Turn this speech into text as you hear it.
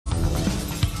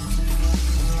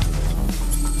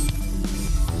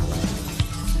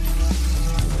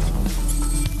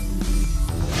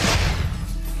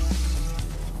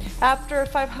After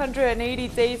 580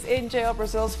 days in jail,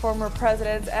 Brazil's former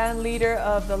president and leader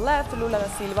of the left, Lula da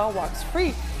Silva, walks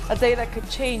free, a day that could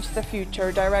change the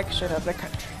future direction of the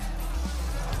country.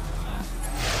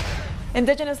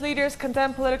 Indigenous leaders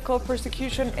condemn political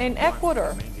persecution in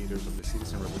Ecuador.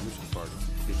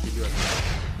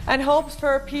 And hopes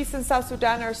for peace in South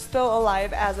Sudan are still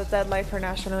alive as the deadline for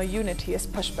national unity is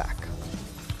pushed back.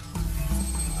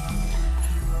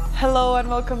 Hello and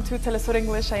welcome to Telesur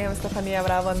English. I am Stefania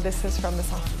Bravo and this is From the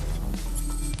South.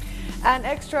 An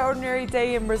extraordinary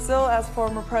day in Brazil as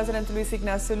former President Luiz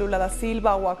Inácio Lula da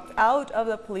Silva walked out of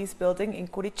the police building in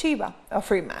Curitiba, a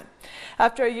free man.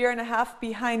 After a year and a half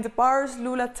behind bars,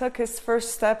 Lula took his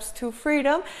first steps to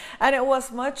freedom, and it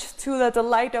was much to the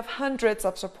delight of hundreds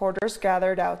of supporters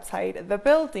gathered outside the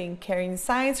building, carrying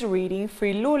signs reading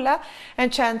 "Free Lula"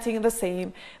 and chanting the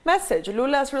same message.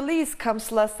 Lula's release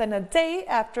comes less than a day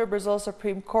after Brazil's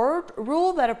Supreme Court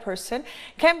ruled that a person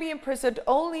can be imprisoned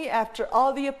only after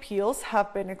all the appeals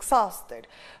have been exhausted.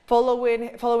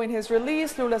 Following his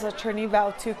release, Lula's attorney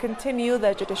vowed to continue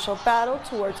the judicial battle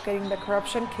towards getting the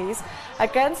corruption case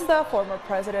against the former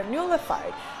president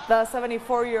nullified. The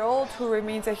 74-year-old, who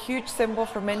remains a huge symbol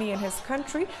for many in his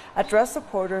country, addressed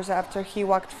supporters after he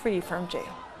walked free from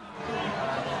jail.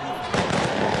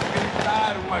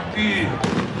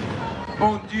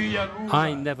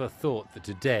 I never thought that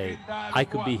today I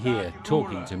could be here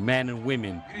talking to men and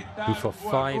women who for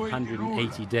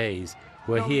 580 days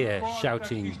were here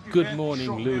shouting "Good morning,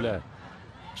 Lula,"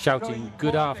 shouting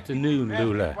 "Good afternoon,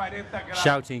 Lula,"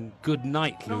 shouting "Good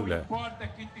night, Lula."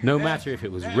 No matter if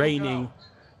it was raining,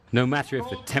 no matter if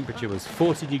the temperature was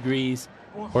 40 degrees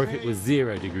or if it was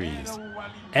 0 degrees.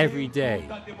 Every day,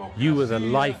 you were the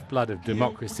lifeblood of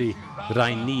democracy that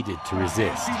I needed to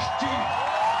resist.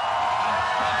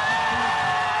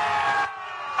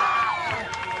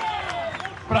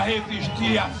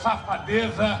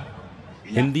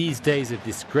 In these days of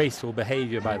disgraceful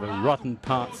behavior by the rotten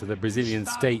parts of the Brazilian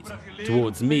state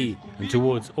towards me and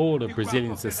towards all of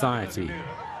Brazilian society,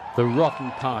 the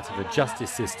rotten part of the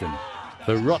justice system,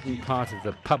 the rotten part of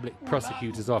the public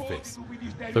prosecutor's office,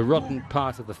 the rotten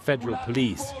part of the federal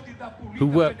police, who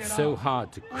worked so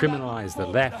hard to criminalize the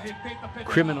left,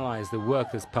 criminalize the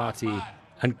Workers' Party,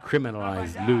 and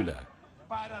criminalize Lula.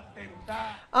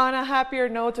 On a happier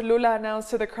note, Lula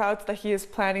announced to the crowds that he is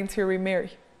planning to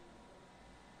remarry.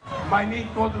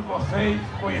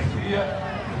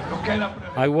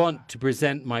 I want to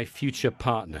present my future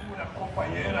partner.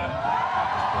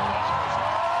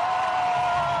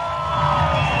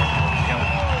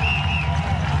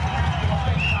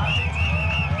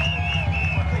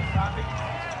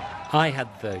 I had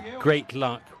the great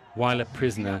luck while a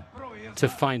prisoner to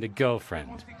find a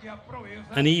girlfriend,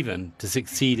 and even to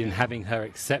succeed in having her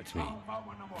accept me.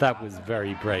 That was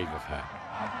very brave of her.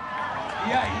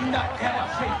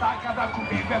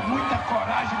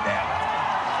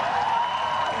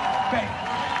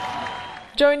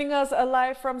 Joining us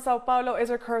live from Sao Paulo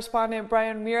is our correspondent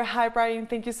Brian Muir. Hi Brian,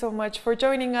 thank you so much for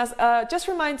joining us. Just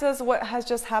remind us what has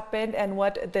just happened and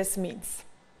what this means.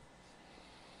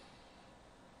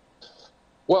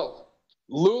 Well,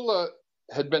 Lula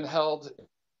had been held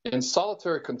in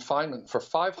solitary confinement for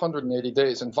 580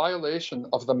 days in violation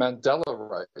of the Mandela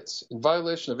rights, in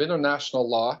violation of international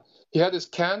law. He had his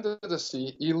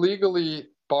candidacy illegally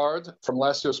barred from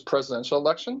last year's presidential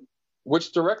election,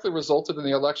 which directly resulted in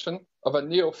the election of a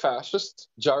neo-fascist,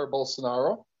 Jair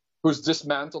Bolsonaro, who's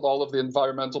dismantled all of the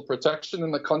environmental protection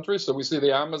in the country. So we see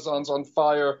the Amazon's on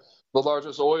fire, the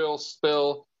largest oil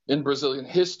spill in Brazilian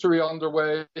history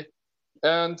underway.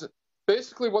 And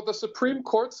basically what the Supreme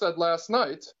Court said last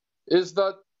night is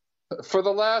that for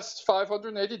the last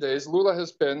 580 days, Lula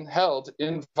has been held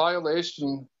in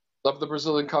violation of the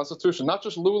Brazilian Constitution. Not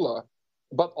just Lula,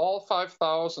 but all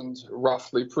 5,000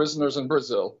 roughly prisoners in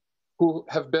Brazil who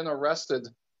have been arrested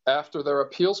after their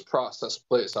appeals process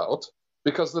plays out,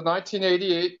 because the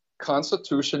 1988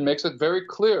 Constitution makes it very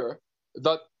clear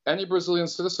that any Brazilian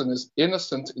citizen is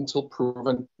innocent until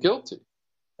proven guilty.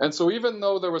 And so even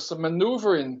though there was some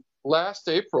maneuvering last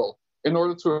April in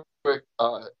order to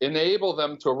enable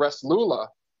them to arrest Lula,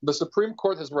 the Supreme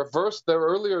Court has reversed their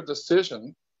earlier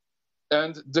decision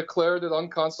and declared it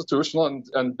unconstitutional.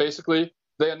 And basically,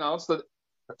 they announced that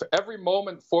for every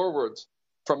moment forward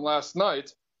from last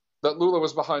night that Lula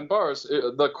was behind bars,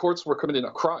 the courts were committing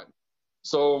a crime.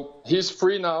 So he's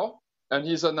free now, and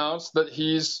he's announced that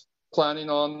he's planning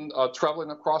on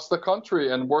traveling across the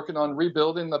country and working on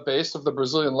rebuilding the base of the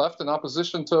Brazilian left in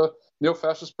opposition to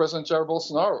neo-fascist President Jair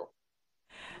Bolsonaro.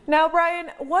 Now,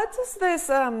 Brian, what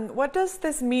does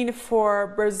this mean for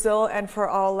Brazil and for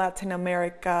all Latin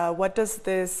America? What does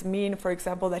this mean, for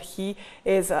example, that he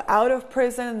is out of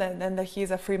prison and that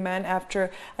he's a free man after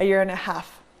a year and a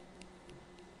half?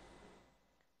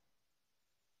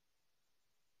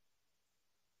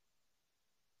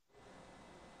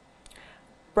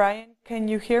 Brian, can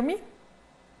you hear me?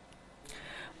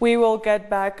 We will get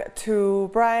back to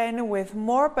Brian with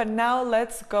more, but now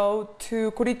let's go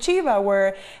to Curitiba,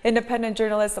 where independent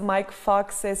journalist Mike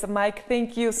Fox is. Mike,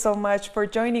 thank you so much for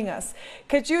joining us.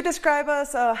 Could you describe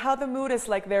us how the mood is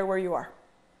like there where you are?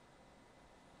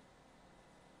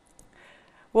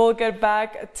 We'll get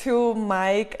back to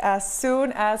Mike as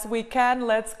soon as we can.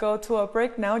 Let's go to a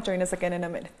break now. Join us again in a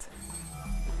minute.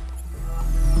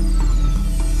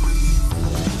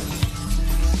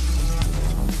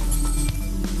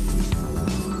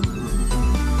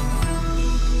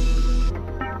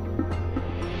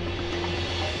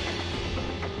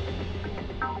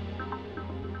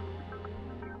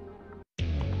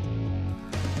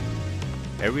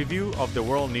 A review of the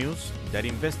world news that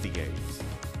investigates,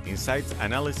 incites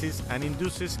analysis, and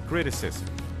induces criticism,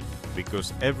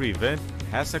 because every event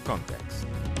has a context.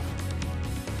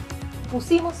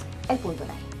 Pusimos el punto en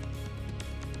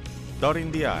ahí. Dot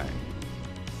in the eye.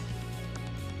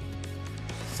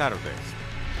 Saturdays,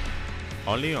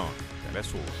 only on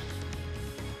Telesur.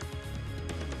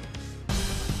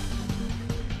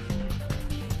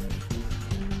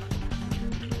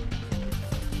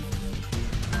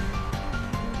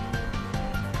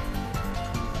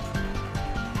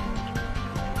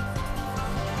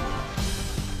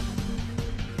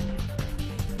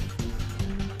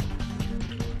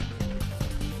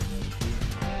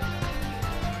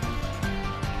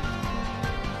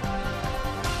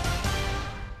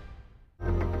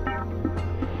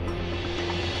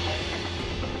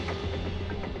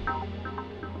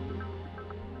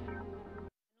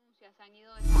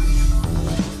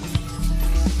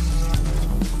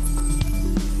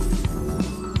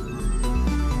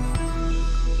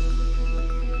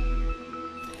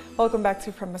 Welcome back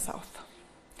to From the South.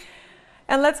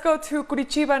 And let's go to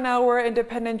Curitiba now, where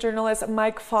independent journalist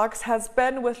Mike Fox has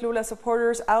been with Lula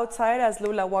supporters outside as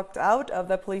Lula walked out of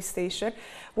the police station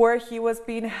where he was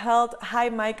being held. Hi,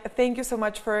 Mike. Thank you so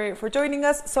much for joining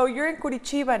us. So you're in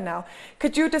Curitiba now.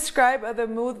 Could you describe the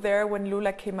mood there when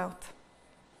Lula came out?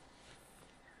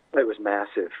 It was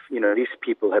massive. You know, these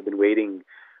people have been waiting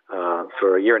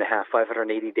for a year and a half,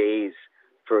 580 days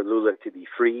for Lula to be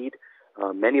freed.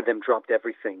 Many of them dropped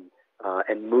everything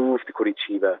and moved to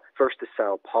Curitiba, first to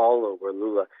Sao Paulo, where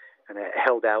Lula kind of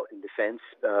held out in defense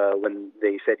when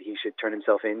they said he should turn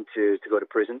himself in to go to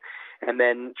prison, and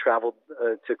then traveled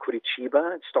to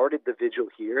Curitiba, started the vigil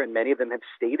here, and many of them have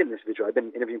stayed in this vigil. I've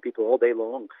been interviewing people all day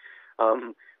long.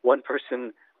 One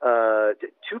person,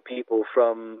 two people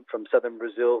from southern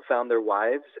Brazil found their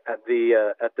wives at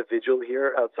the vigil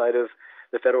here outside of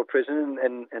the federal prison,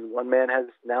 and one man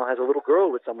now has a little girl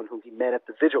with someone whom he met at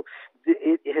the vigil.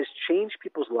 It has changed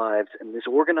people's lives, and this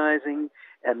organizing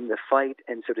and the fight,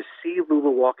 and so to see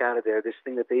Lula walk out of there, this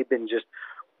thing that they've been just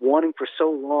wanting for so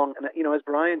long, and you know, as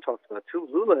Brian talked about too,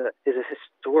 Lula is a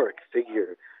historic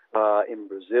figure in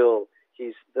Brazil.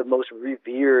 He's the most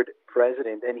revered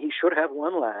president, and he should have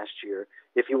won last year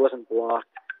if he wasn't blocked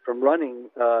from running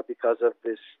because of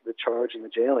the charge and the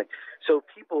jailing. So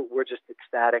people were just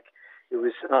ecstatic. It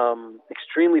was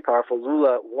extremely powerful.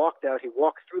 Lula walked out. He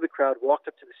walked through the crowd, walked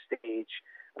up to the stage,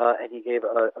 and he gave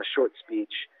a short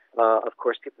speech. Of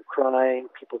course, people crying,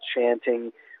 people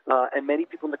chanting, and many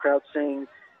people in the crowd saying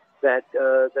that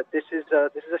this is a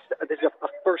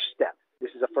first step.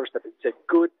 This is a first step. It's a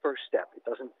good first step. It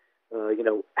doesn't,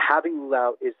 having Lula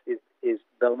out is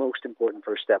the most important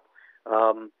first step.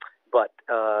 But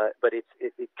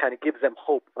it kind of gives them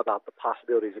hope about the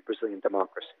possibilities of Brazilian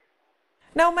democracy.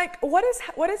 Now, Mike, what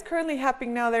is currently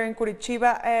happening now there in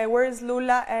Curitiba? Where is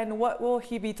Lula, and what will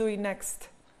he be doing next?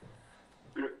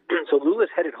 So Lula's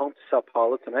headed home to Sao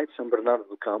Paulo tonight, São Bernardo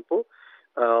do Campo,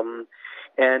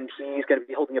 and he's going to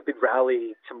be holding a big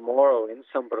rally tomorrow in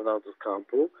São Bernardo do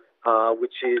Campo,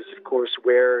 which is, of course,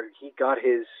 where he got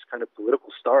his kind of political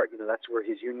start. You know, that's where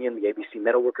his union, the ABC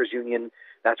Metalworkers Union,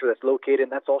 that's where that's located,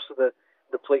 and that's also the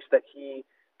place that he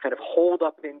kind of holed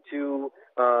up into,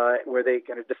 where they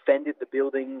kind of defended the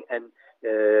building, and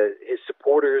his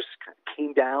supporters kind of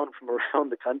came down from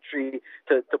around the country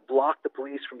to block the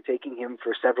police from taking him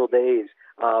for several days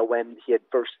when he had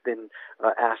first been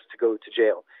asked to go to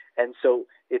jail. And so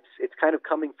it's kind of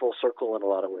coming full circle in a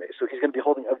lot of ways. So he's going to be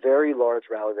holding a very large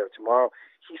rally there tomorrow.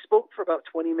 He spoke for about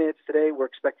 20 minutes today. We're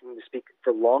expecting him to speak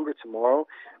for longer tomorrow.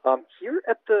 Here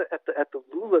at the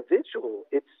Lula Vigil, individual,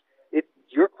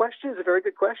 your question is a very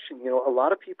good question. A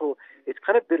lot of people, it's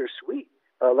kind of bittersweet.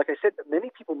 Like I said, many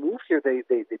people moved here. They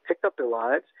picked up their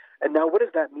lives. And now what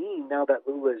does that mean now that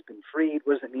Lula has been freed?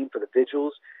 What does it mean for the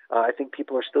vigils? I think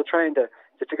people are still trying to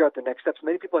figure out the next steps.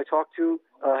 Many people I talked to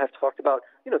have talked about,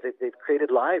 they've created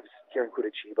lives here in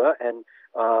Curitiba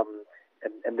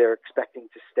and they're expecting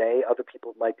to stay. Other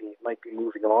people might be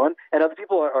moving on. And other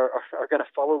people are going to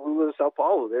follow Lula to Sao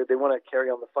Paulo. They want to carry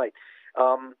on the fight.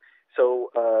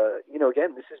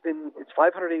 Again, it's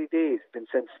 580 days. It's been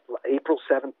since April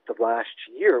 7th of last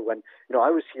year when,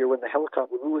 I was here when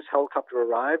Lula's helicopter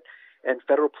arrived and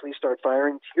federal police started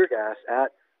firing tear gas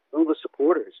at Lula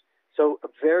supporters. So a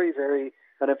very, very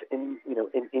kind of,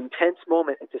 intense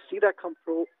moment. And to see that come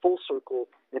full circle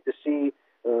and to see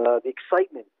the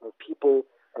excitement of people,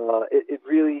 it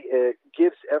really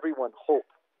gives everyone hope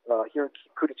here in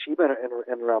Curitiba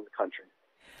and around the country.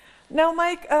 Now,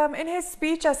 Mike, in his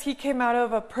speech as he came out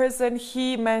of a prison,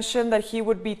 he mentioned that he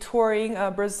would be touring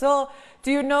Brazil.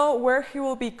 Do you know where he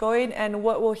will be going and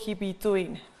what will he be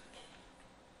doing?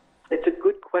 It's a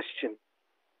good question.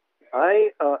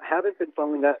 I haven't been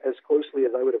following that as closely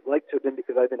as I would have liked to have been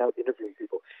because I've been out interviewing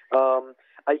people.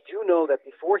 I do know that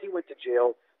before he went to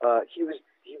jail, he was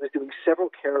doing several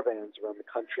caravans around the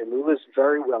country. And Lula is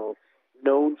very well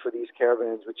known for these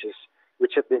caravans,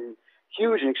 which have been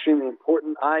huge and extremely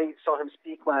important. I saw him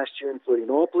speak last year in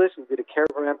Florianópolis and did a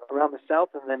caravan around the south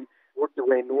and then worked their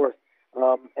way north.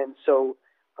 And so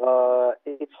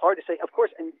it's hard to say. Of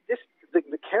course, and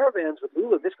the caravans with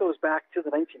Lula, this goes back to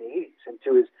the 1980s and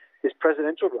to his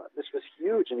presidential run. This was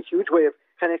huge and a huge way of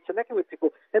kind of connecting with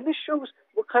people. And this shows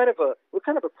what kind of a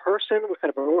person, what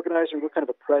kind of an organizer, what kind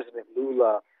of a president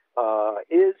Lula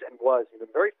is and was. The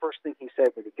very first thing he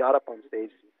said when he got up on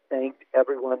stage, he thanked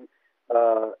everyone.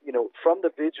 From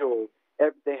the vigil,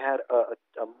 they had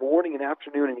a morning and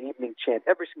afternoon and evening chant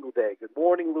every single day. Good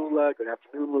morning, Lula. Good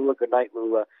afternoon, Lula. Good night,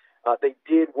 Lula. They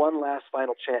did one last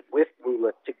final chant with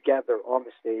Lula together on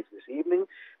the stage this evening.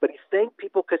 But he thanked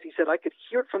people because he said, I could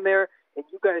hear it from there, and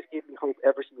you guys gave me hope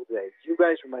every single day. You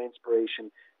guys were my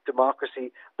inspiration.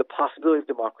 Democracy, the possibility of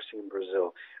democracy in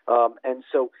Brazil. And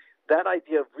so that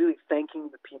idea of really thanking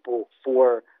the people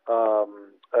for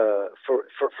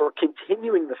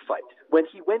continuing the fight. When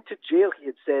he went to jail, he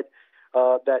had said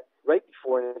that right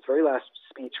before, in his very last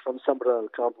speech from Sambra del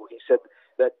Campo, he said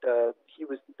that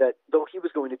though he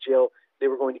was going to jail, they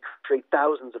were going to create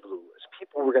thousands of Lulas.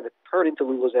 People were going to turn into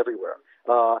Lulas everywhere.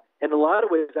 In a lot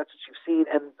of ways, that's what you've seen,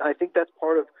 and I think that's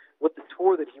part of what the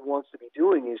tour that he wants to be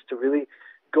doing is to really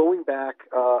going back,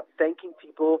 thanking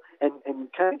people, and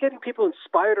kind of getting people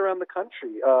inspired around the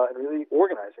country and really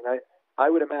organizing. I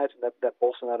would imagine that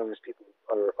Bolsonaro and his people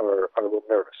are a little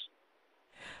nervous.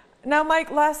 Now, Mike,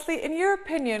 lastly, in your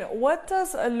opinion, what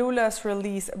does Lula's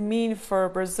release mean for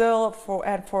Brazil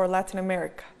and for Latin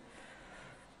America?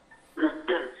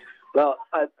 Well,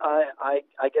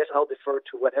 I guess I'll defer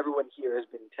to what everyone here has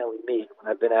been telling me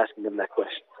when I've been asking them that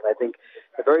question. And I think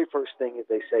the very first thing is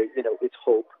they say, it's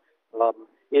hope.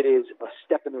 It is a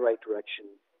step in the right direction.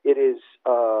 It is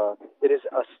a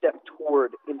step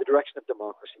toward in the direction of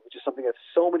democracy, which is something that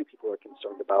so many people are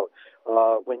concerned about.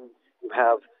 When you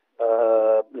have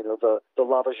the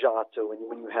Lava Jato, and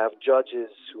when you have judges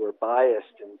who are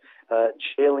biased and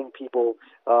jailing people,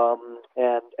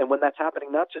 and when that's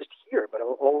happening not just here but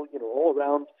all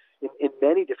around in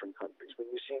many different countries. When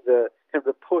you see the kind of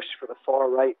the push for the far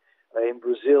right in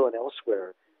Brazil and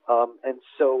elsewhere, and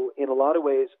so in a lot of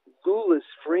ways, Lula's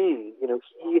freeing.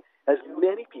 He, as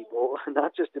many people,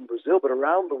 not just in Brazil but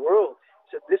around the world,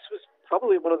 said this was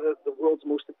probably one of the world's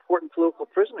most important political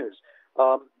prisoners.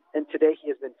 And today he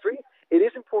has been freed. It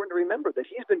is important to remember that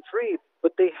he's been freed,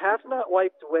 but they have not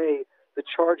wiped away the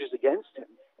charges against him.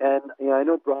 And I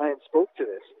know Brian spoke to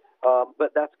this,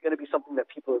 but that's going to be something that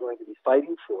people are going to be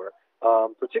fighting for,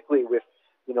 particularly with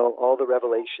all the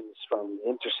revelations from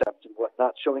Intercept and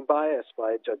whatnot showing bias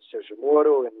by Judge Sergio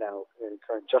Moro and now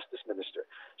current Justice Minister.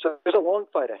 So there's a long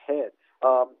fight ahead,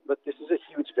 but this is a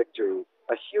huge victory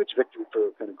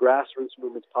for kind of grassroots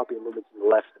movements, popular movements in the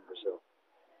left in Brazil.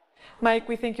 Mike,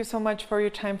 we thank you so much for your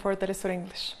time for Telesur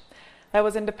English. That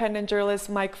was independent journalist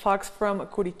Mike Fox from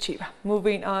Curitiba.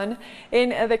 Moving on, in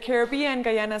the Caribbean,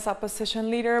 Guyana's opposition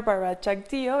leader Bharat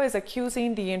Jagdeo is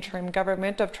accusing the interim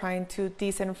government of trying to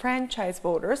disenfranchise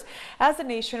voters as the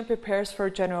nation prepares for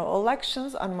general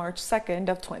elections on March 2nd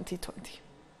of 2020.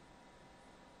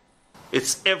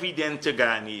 It's evident to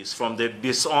Guyanese from the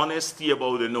dishonesty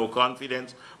about the no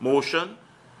confidence motion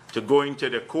to going to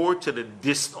the court, to the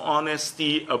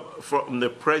dishonesty from the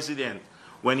president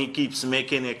when he keeps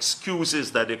making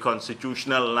excuses that the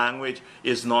constitutional language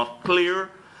is not clear,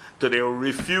 to their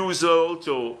refusal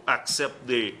to accept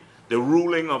the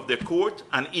ruling of the court,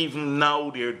 and even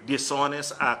now their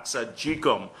dishonest acts at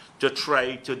GCOM to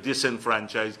try to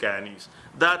disenfranchise Guyanese.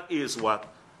 That is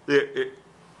what the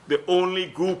only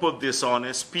group of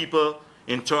dishonest people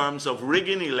in terms of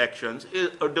rigging elections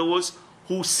are those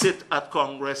who sit at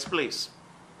Congress Place.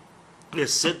 They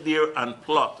sit there and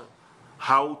plot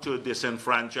how to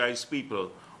disenfranchise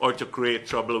people or to create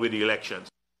trouble with the elections.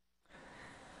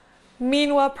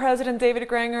 Meanwhile, President David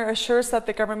Granger assures that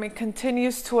the government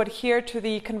continues to adhere to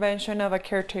the convention of a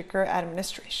caretaker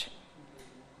administration.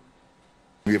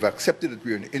 We have accepted that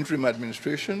we are an interim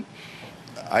administration.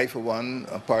 I, for one,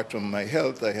 apart from my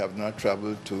health, I have not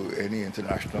traveled to any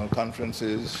international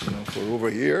conferences for over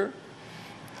a year,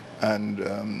 and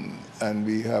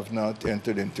we have not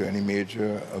entered into any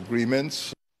major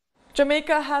agreements.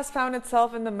 Jamaica has found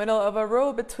itself in the middle of a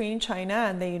row between China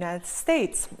and the United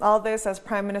States. All this as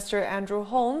Prime Minister Andrew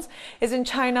Holmes is in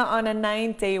China on a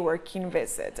 9-day working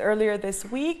visit. Earlier this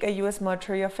week, a U.S.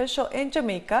 military official in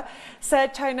Jamaica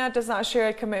said China does not share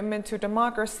a commitment to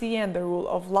democracy and the rule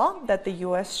of law that the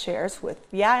U.S. shares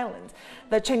with the island.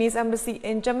 The Chinese embassy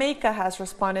in Jamaica has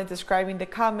responded, describing the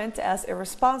comment as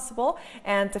irresponsible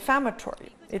and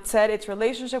defamatory. It said its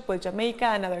relationship with Jamaica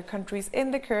and other countries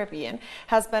in the Caribbean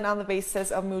has been on the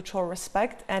basis of mutual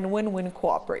respect and win-win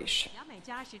cooperation.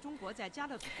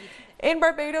 In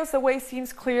Barbados, the way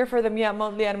seems clear for the Mia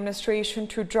Mottley administration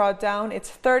to draw down its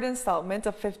third installment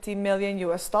of $50 million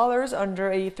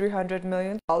under a $300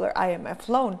 million IMF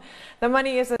loan. The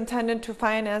money is intended to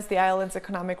finance the island's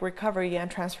economic recovery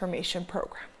and transformation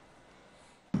program.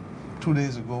 2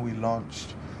 days ago, we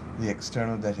launched the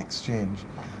external debt exchange,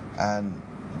 and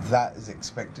that is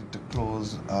expected to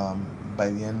close by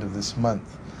the end of this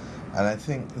month. And I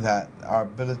think that our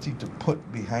ability to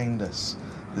put behind us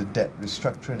the debt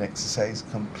restructuring exercise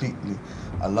completely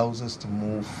allows us to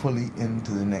move fully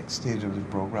into the next stage of the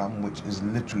program, which is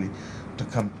literally to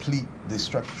complete the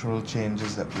structural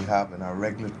changes that we have in our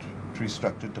regulatory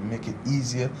structure to make it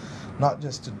easier, not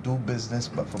just to do business,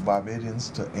 but for Barbadians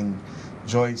to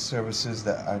enjoy services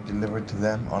that are delivered to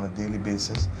them on a daily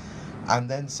basis. And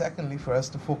then secondly, for us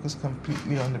to focus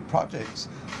completely on the projects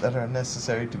that are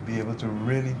necessary to be able to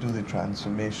really do the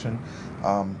transformation,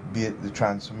 be it the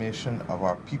transformation of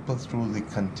our people through the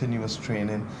continuous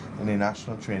training in the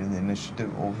National Training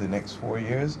Initiative over the next 4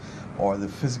 years, or the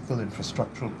physical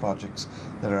infrastructural projects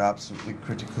that are absolutely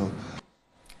critical.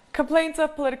 Complaints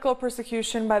of political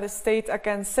persecution by the state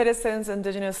against citizens,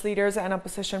 indigenous leaders, and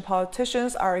opposition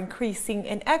politicians are increasing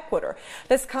in Ecuador.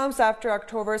 This comes after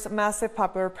October's massive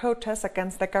popular protests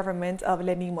against the government of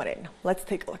Lenín Moreno. Let's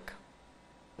take a look.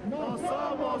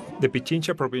 The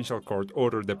Pichincha Provincial Court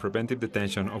ordered the preventive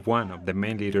detention of one of the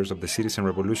main leaders of the Citizen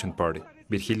Revolution Party,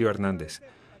 Virgilio Hernandez.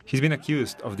 He's been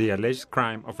accused of the alleged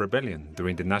crime of rebellion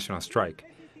during the national strike.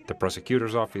 The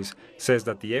prosecutor's office says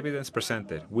that the evidence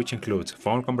presented, which includes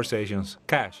phone conversations,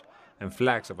 cash, and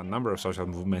flags of a number of social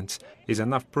movements, is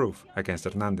enough proof against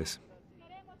Hernandez.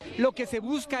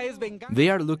 They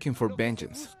are looking for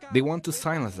vengeance. They want to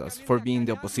silence us for being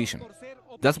the opposition.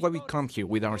 That's why we come here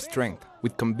with our strength,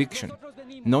 with conviction,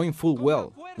 knowing full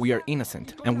well we are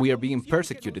innocent and we are being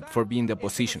persecuted for being the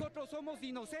opposition.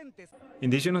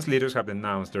 Indigenous leaders have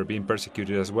denounced they're being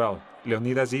persecuted as well.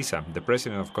 Leonidas Issa, the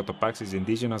president of Cotopaxi's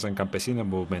Indigenous and Campesino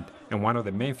movement and one of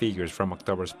the main figures from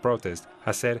October's protest,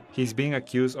 has said he's being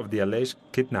accused of the alleged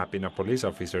kidnapping of police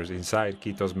officers inside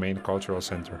Quito's main cultural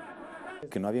center.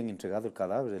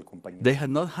 They had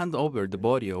not handed over the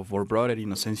body of our brother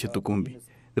Inocencio Tucumbi.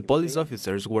 The police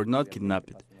officers were not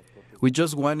kidnapped. We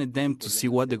just wanted them to see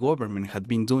what the government had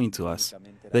been doing to us.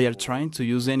 They are trying to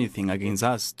use anything against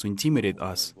us to intimidate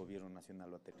us.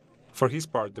 For his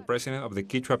part, the president of the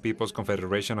Quechua People's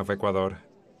Confederation of Ecuador,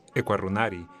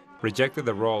 Ecuarunari, rejected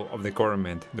the role of the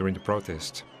government during the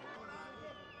protests.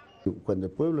 When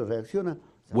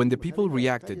the people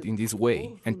reacted in this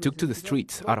way and took to the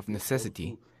streets out of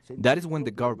necessity, that is when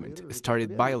the government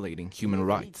started violating human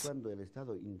rights.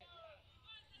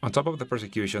 On top of the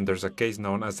persecution, there's a case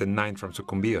known as the 9 from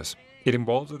Sucumbíos. It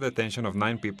involves the detention of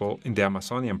 9 people in the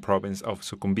Amazonian province of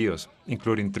Sucumbíos,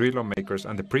 including 3 lawmakers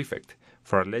and the prefect,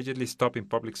 for allegedly stopping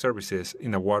public services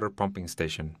in a water pumping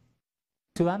station.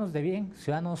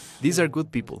 These are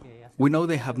good people. We know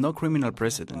they have no criminal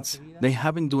precedents. They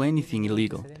haven't done anything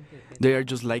illegal. They are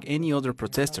just like any other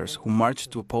protesters who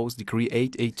marched to oppose Decree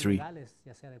 883.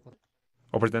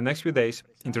 Over the next few days,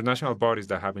 international bodies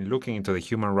that have been looking into the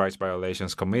human rights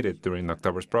violations committed during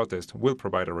October's protest will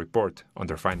provide a report on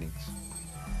their findings.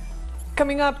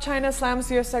 Coming up, China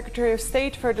slams U.S. Secretary of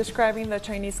State for describing the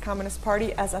Chinese Communist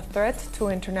Party as a threat to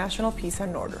international peace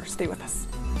and order. Stay with us.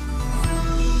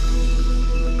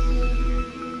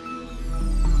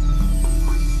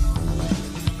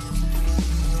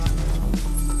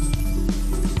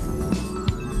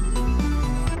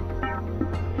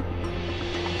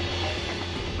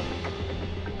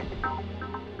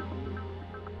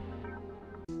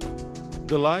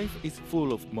 The life is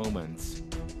full of moments.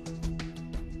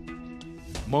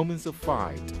 Moments of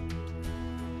fight.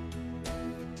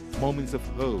 Moments of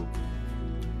hope.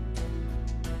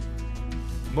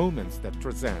 Moments that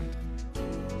transcend.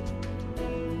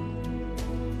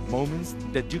 Moments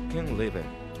that you can live in.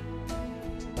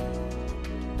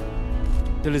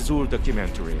 Telesur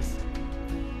documentaries.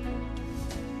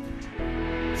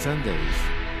 Sundays.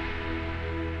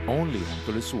 Only on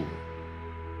Telesur.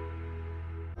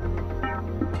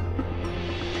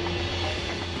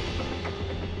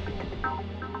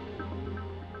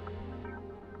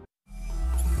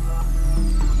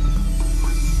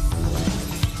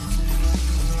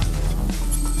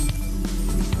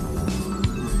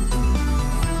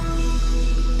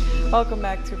 Welcome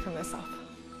back to From the South.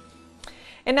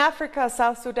 In Africa,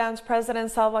 South Sudan's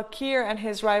President Salva Kiir and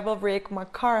his rival Riek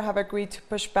Machar have agreed to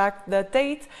push back the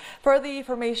date for the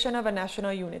formation of a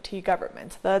national unity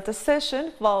government. The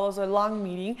decision follows a long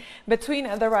meeting between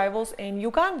the rivals in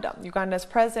Uganda. Uganda's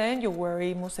President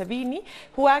Yoweri Museveni,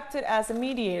 who acted as a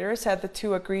mediator, said the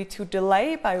two agreed to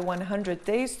delay by 100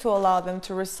 days to allow them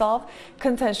to resolve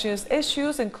contentious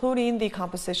issues, including the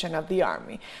composition of the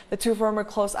army. The two former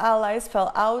close allies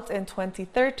fell out in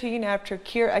 2013 after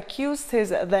Kiir accused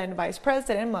his then Vice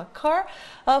President Machar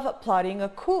of plotting a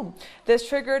coup. This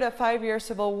triggered a 5-year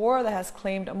civil war that has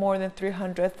claimed more than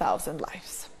 300,000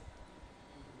 lives.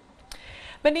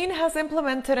 Benin has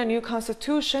implemented a new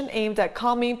constitution aimed at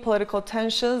calming political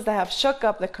tensions that have shook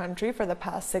up the country for the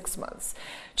past 6 months.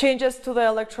 Changes to the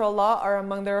electoral law are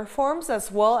among the reforms,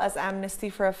 as well as amnesty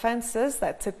for offenses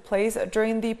that took place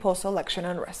during the post-election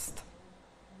unrest.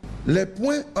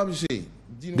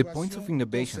 The points of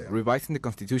innovation revising the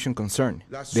Constitution concern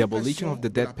the abolition of the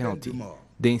death penalty,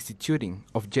 the instituting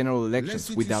of general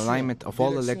elections with the alignment of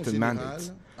all elected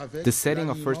mandates, the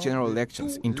setting of first general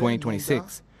elections in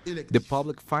 2026, the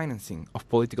public financing of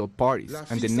political parties,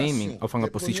 and the naming of an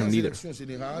opposition leader.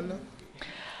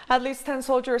 At least 10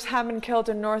 soldiers have been killed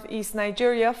in northeast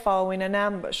Nigeria following an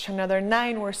ambush. Another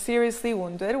 9 were seriously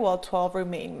wounded, while 12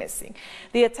 remain missing.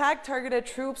 The attack targeted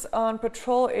troops on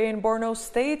patrol in Borno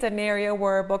State, an area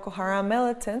where Boko Haram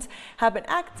militants have been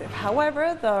active.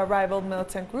 However, the rival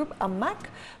militant group, Amak,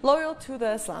 loyal to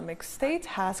the Islamic State,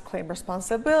 has claimed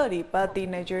responsibility, but the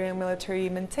Nigerian military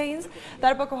maintains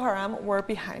that Boko Haram were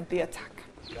behind the attack.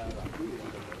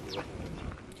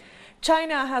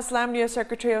 China has slammed U.S.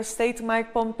 Secretary of State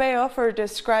Mike Pompeo for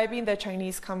describing the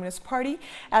Chinese Communist Party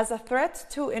as a threat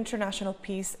to international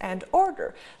peace and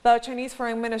order. The Chinese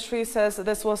Foreign Ministry says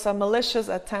this was a malicious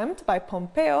attempt by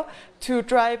Pompeo to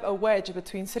drive a wedge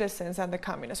between citizens and the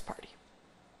Communist Party.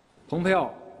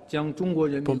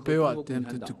 Pompeo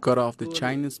attempted to cut off the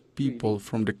Chinese people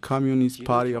from the Communist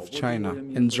Party of China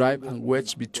and drive a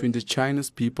wedge between the Chinese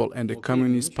people and the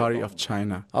Communist Party of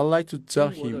China. I'd like to tell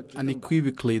him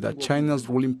unequivocally that China's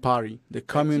ruling party, the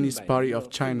Communist Party of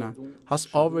China, has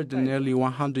over the nearly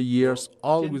 100 years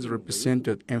always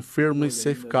represented and firmly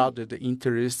safeguarded the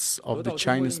interests of the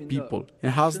Chinese people,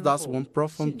 and has thus won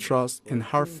profound trust and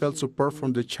heartfelt support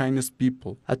from the Chinese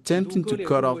people. Attempting to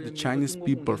cut off the Chinese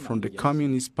people from the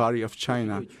Communist Party of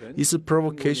China is a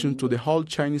provocation to the whole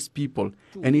Chinese people,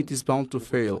 and it is bound to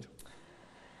fail.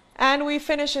 And we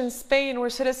finish in Spain, where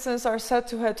citizens are set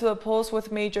to head to the polls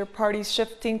with major parties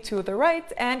shifting to the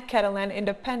right and Catalan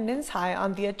independence high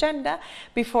on the agenda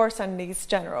before Sunday's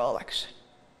general election.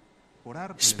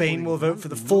 Spain will vote for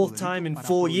the 4th time in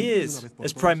 4 years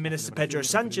as Prime Minister Pedro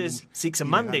Sánchez seeks a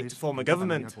mandate to form a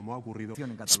government.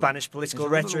 Spanish political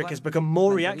rhetoric has become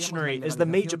more reactionary as the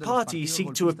major parties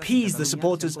seek to appease the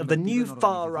supporters of the new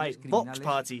far-right Vox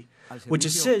party, which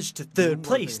has surged to 3rd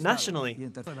place nationally.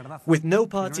 With no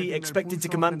party expected to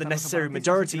command the necessary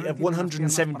majority of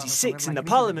 176 in the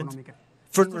parliament,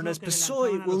 frontrunners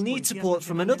PSOE will need support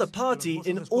from another party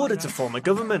in order to form a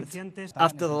government.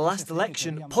 After the last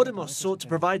election, Podemos sought to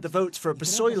provide the votes for a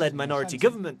PSOE-led minority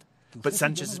government, but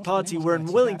Sanchez's party were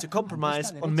unwilling to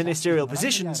compromise on ministerial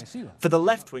positions for the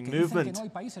left-wing movement.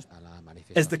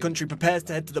 As the country prepares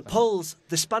to head to the polls,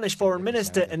 the Spanish foreign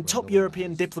minister and top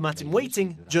European diplomat in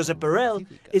waiting, Josep Borrell,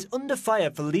 is under fire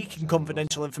for leaking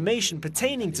confidential information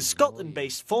pertaining to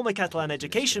Scotland-based former Catalan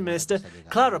education minister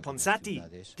Clara Ponsati.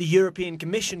 The European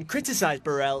Commission criticised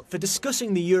Borrell for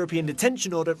discussing the European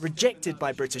detention order rejected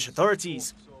by British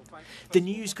authorities. The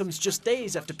news comes just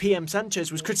days after PM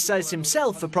Sanchez was criticised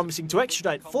himself for promising to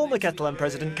extradite former Catalan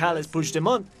President Carles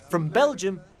Puigdemont from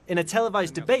Belgium in a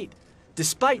televised debate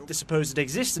despite the supposed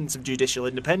existence of judicial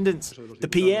independence. The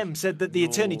PM said that the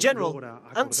Attorney General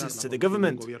answers to the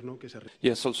government.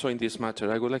 Yes, also in this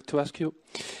matter, I would like to ask you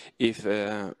if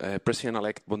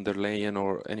President-elect von der Leyen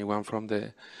or anyone from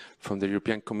the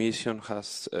European Commission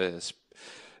has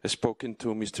spoken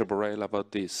to Mr. Borrell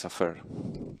about this affair.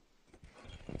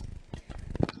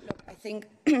 I think,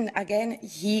 again,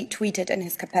 he tweeted in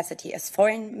his capacity as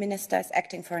foreign minister, as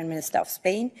acting foreign minister of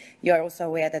Spain. You are also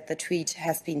aware that the tweet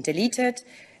has been deleted,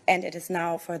 and it is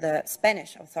now for the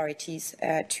Spanish authorities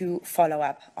to follow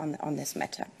up on this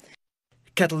matter.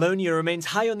 Catalonia remains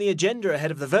high on the agenda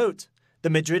ahead of the vote. The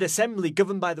Madrid Assembly,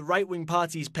 governed by the right-wing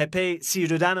parties PP,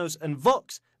 Ciudadanos and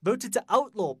Vox, voted to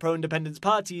outlaw pro-independence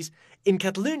parties in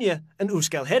Catalonia and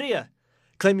Euskal Herria,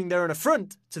 claiming they're an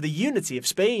affront to the unity of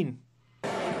Spain.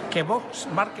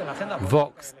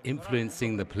 Vox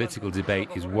influencing the political debate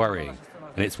is worrying,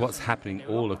 and it's what's happening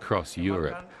all across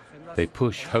Europe. They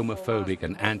push homophobic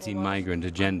and anti-migrant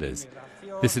agendas.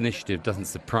 This initiative doesn't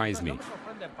surprise me,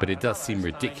 but it does seem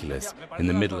ridiculous in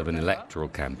the middle of an electoral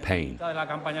campaign.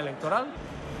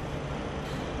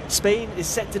 Spain is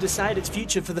set to decide its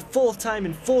future for the fourth time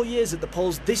in 4 years at the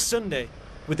polls this Sunday,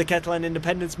 with the Catalan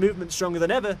independence movement stronger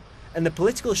than ever and the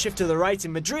political shift to the right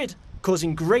in Madrid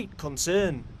causing great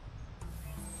concern.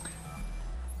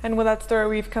 And with that story,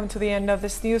 we've come to the end of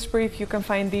this news brief. You can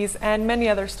find these and many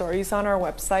other stories on our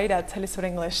website at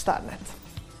telesurenglish.net.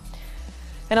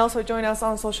 And also join us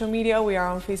on social media. We are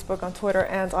on Facebook, on Twitter,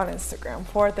 and on Instagram.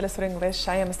 For Telesur English,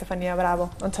 I am Estefania Bravo.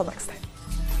 Until next time.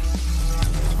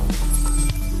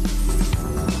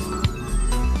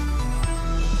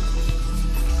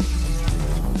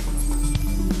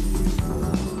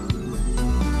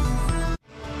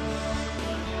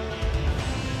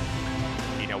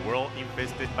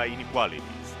 Infested by inequalities,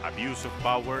 abuse of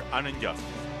power, and injustice,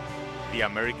 the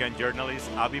American journalist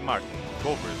Abby Martin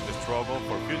covers the struggle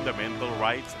for fundamental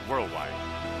rights worldwide,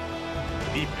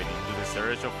 deep into the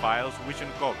search of files which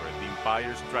uncover the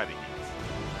empire's strategies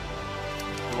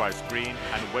through our screen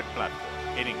and web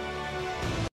platform in English.